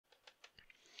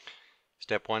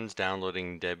Step 1's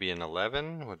downloading Debian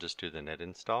 11. We'll just do the net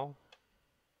install.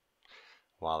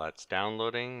 While that's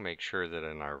downloading, make sure that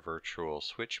in our virtual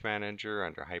switch manager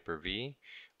under Hyper-V,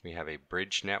 we have a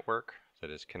bridge network that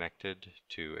is connected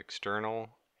to external,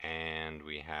 and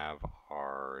we have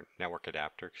our network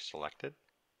adapter selected.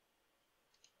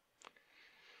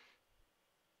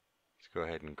 Let's go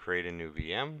ahead and create a new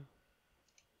VM.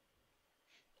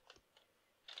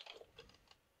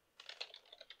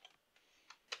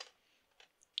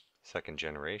 Second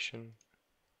generation.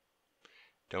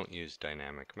 Don't use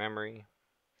dynamic memory.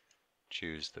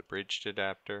 Choose the bridged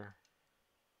adapter.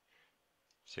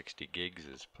 60 gigs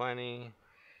is plenty.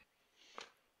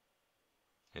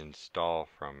 Install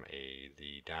from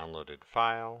the downloaded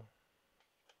file.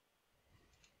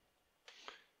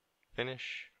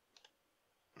 Finish.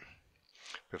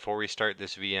 Before we start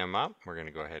this VM up, we're going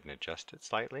to go ahead and adjust it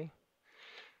slightly.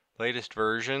 Latest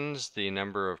versions, the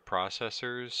number of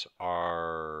processors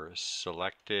are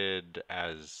selected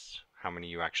as how many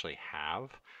you actually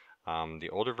have. The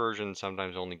older versions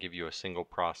sometimes only give you a single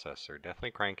processor.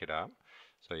 Definitely crank it up.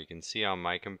 So you can see on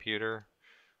my computer,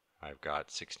 I've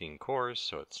got 16 cores,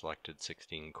 so it's selected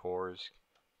 16 cores.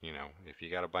 You know, if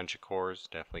you got a bunch of cores,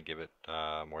 definitely give it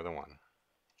more than one.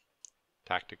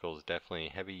 Tactical is definitely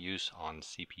heavy use on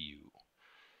CPU.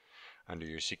 Under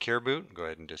your secure boot, go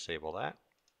ahead and disable that.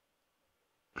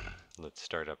 Let's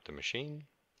start up the machine.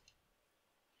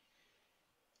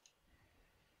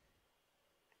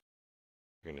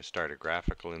 We're going to start a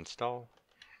graphical install.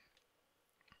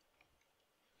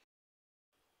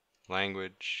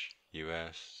 Language,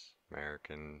 US,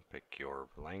 American, pick your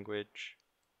language.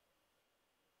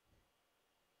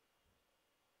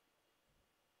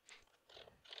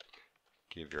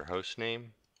 Give your host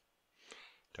name.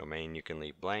 Domain you can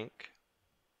leave blank.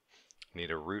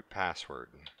 Need a root password.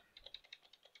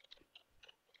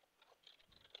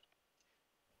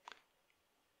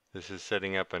 This is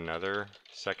setting up another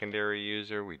secondary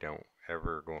user. We're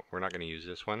not going to use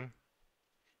this one.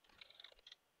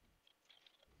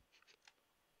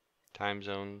 Time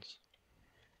zones.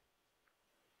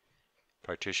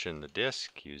 Partition the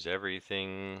disk. Use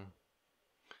everything.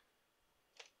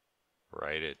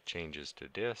 Write it changes to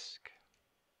disk.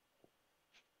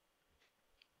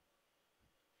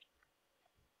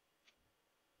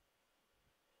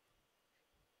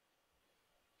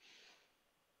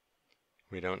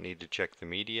 We don't need to check the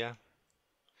media.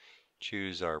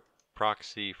 Choose our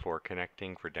proxy for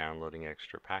connecting for downloading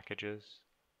extra packages.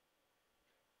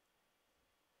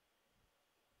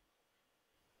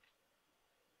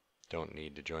 Don't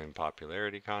need to join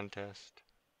popularity contest.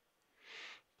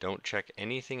 Don't check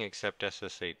anything except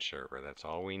SSH server. That's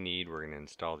all we need. We're going to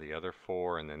install the other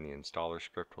 4, and then the installer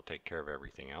script will take care of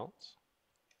everything else.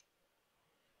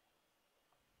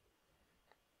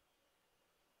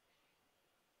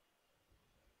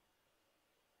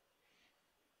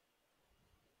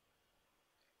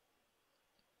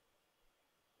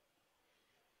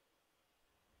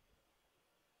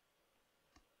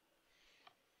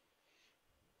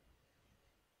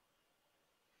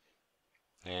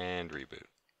 And reboot.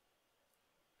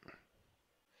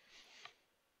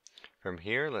 From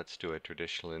here, let's do a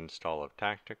traditional install of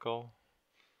Tactical.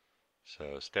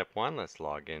 So step 1, let's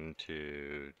log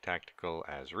into Tactical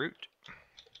as root.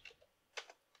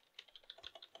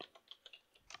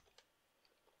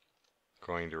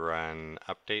 Going to run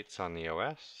updates on the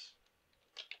OS.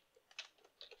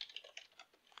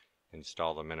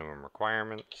 Install the minimum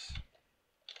requirements.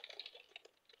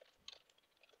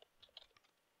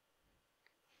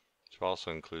 This will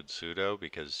also include sudo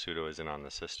because sudo isn't on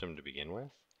the system to begin with.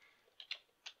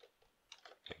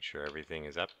 Make sure everything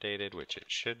is updated, which it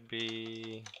should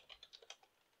be.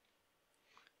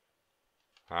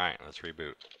 Alright, let's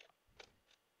reboot.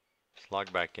 Let's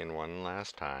log back in one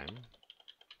last time.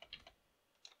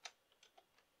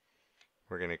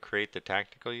 We're going to create the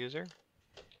Tactical user.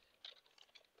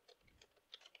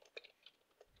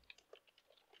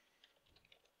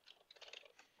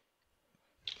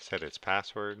 Set its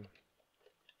password.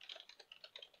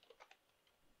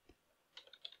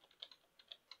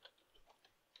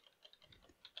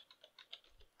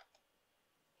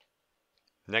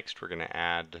 Next, we're going to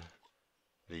add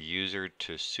the user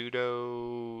to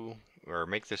sudo, or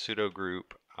make the sudo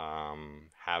group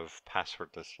have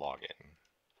passwordless login.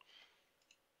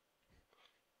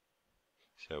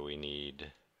 So we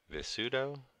need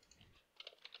vsudo.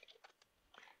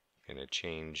 Going to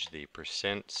change the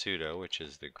 %sudo, which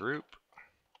is the group.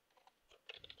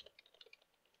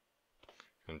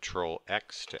 Control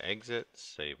X to exit,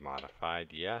 save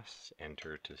modified, yes,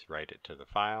 enter to write it to the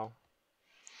file.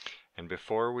 And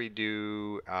before we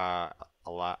do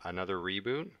another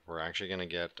reboot, we're actually going to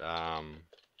get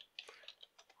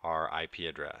our IP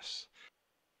address.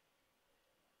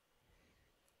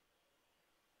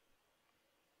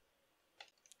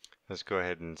 Let's go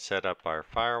ahead and set up our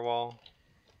firewall.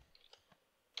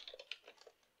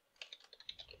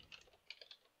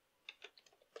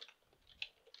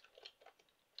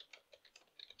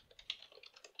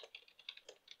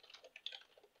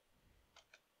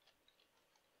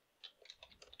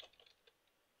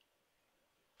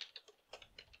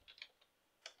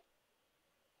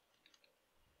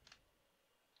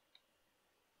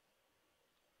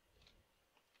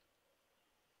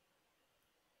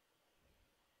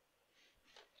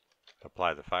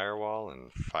 Apply the firewall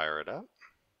and fire it up.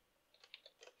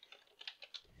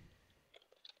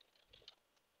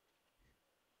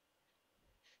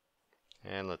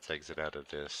 And let's exit out of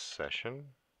this session.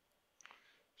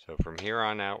 So from here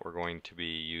on out, we're going to be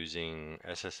using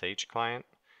SSH client,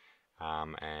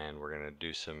 and we're going to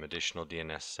do some additional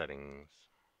DNS settings.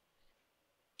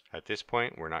 At this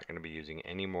point, we're not going to be using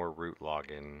any more root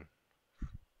login.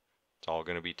 It's all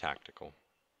going to be tactical.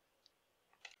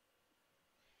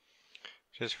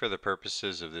 Just for the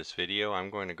purposes of this video,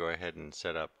 I'm going to go ahead and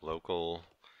set up local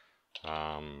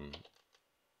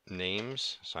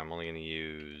names. So I'm only going to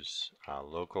use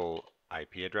local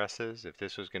IP addresses. If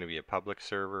this was going to be a public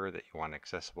server that you want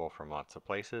accessible from lots of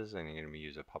places, then you're going to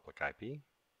use a public IP.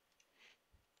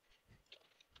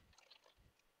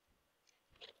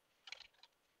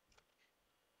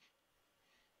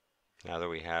 Now that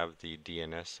we have the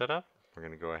DNS set up, we're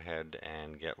going to go ahead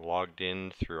and get logged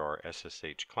in through our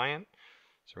SSH client.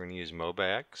 So we're going to use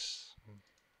MobaX.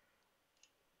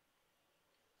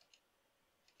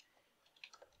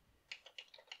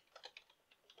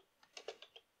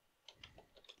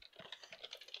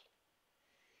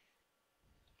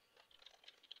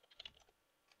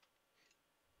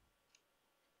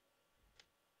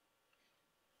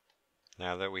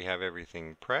 Now that we have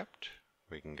everything prepped,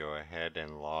 we can go ahead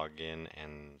and log in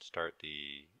and start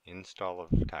the install of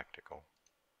Tactical.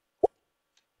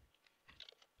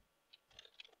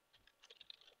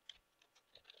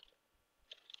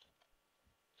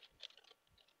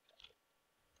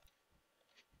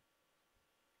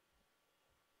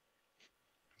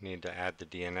 Need to add the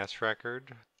DNS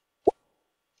record.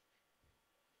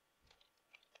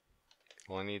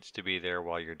 Well, it needs to be there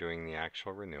while you're doing the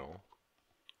actual renewal.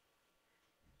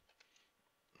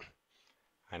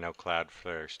 I know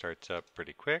Cloudflare starts up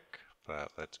pretty quick,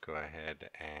 but let's go ahead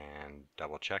and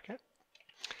double check it.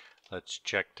 Let's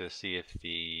check to see if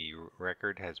the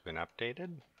record has been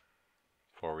updated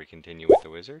before we continue with the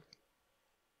wizard.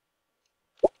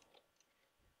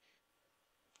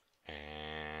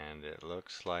 And it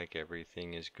looks like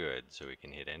everything is good, so we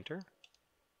can hit enter.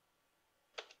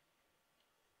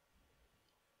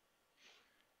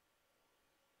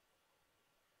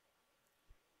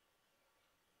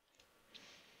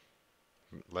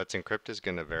 Let's Encrypt is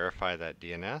going to verify that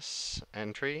DNS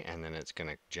entry, and then it's going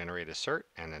to generate a cert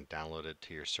and then download it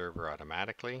to your server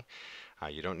automatically.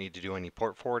 You don't need to do any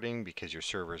port forwarding because your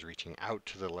server is reaching out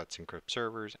to the Let's Encrypt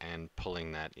servers and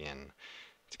pulling that in.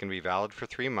 It's going to be valid for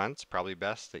 3 months. Probably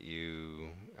best that you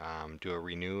do a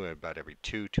renew about every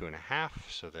 2.5,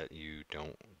 so that you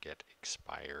don't get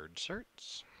expired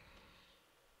certs.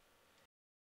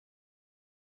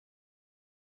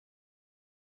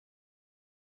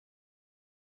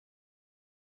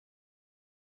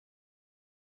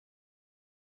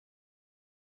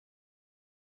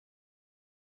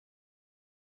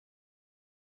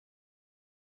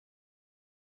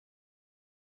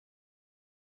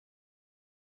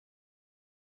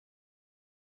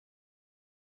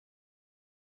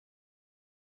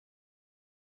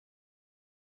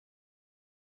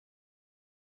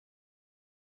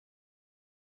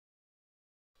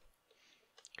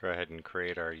 Go ahead and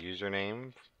create our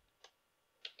username.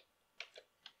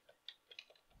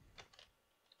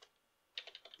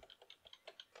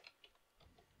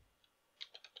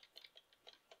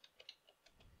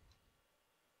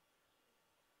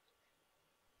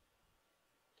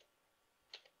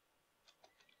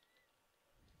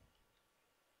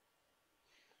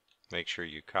 Make sure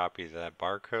you copy that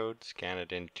barcode, scan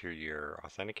it into your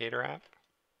Authenticator app.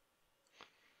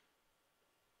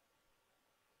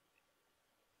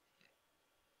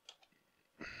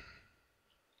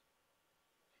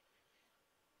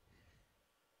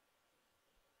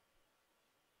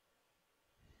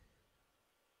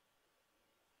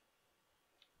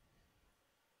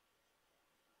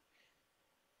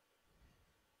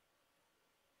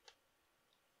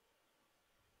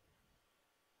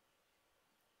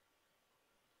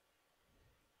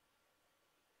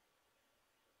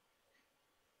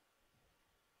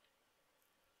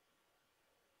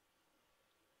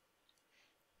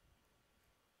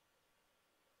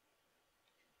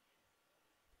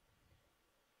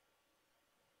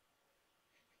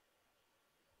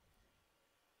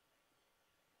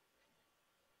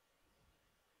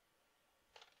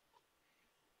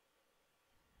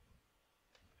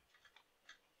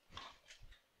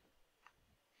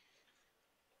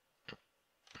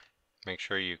 Make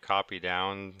sure you copy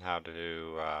down how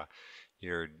to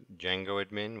your Django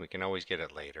admin. We can always get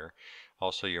it later.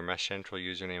 Also, your Mesh Central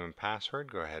username and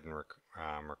password. Go ahead and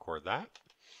record that.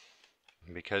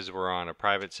 Because we're on a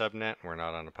private subnet, we're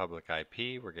not on a public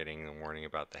IP, we're getting a warning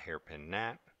about the hairpin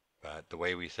NAT. But the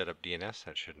way we set up DNS,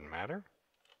 that shouldn't matter.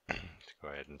 Let's go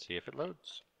ahead and see if it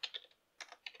loads.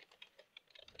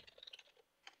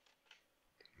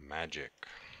 Magic.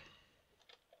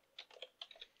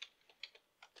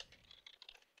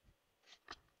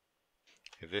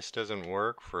 If this doesn't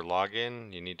work for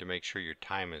login, you need to make sure your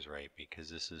time is right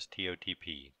because this is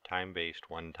TOTP,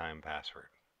 time-based one-time password.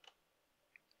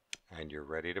 And you're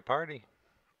ready to party.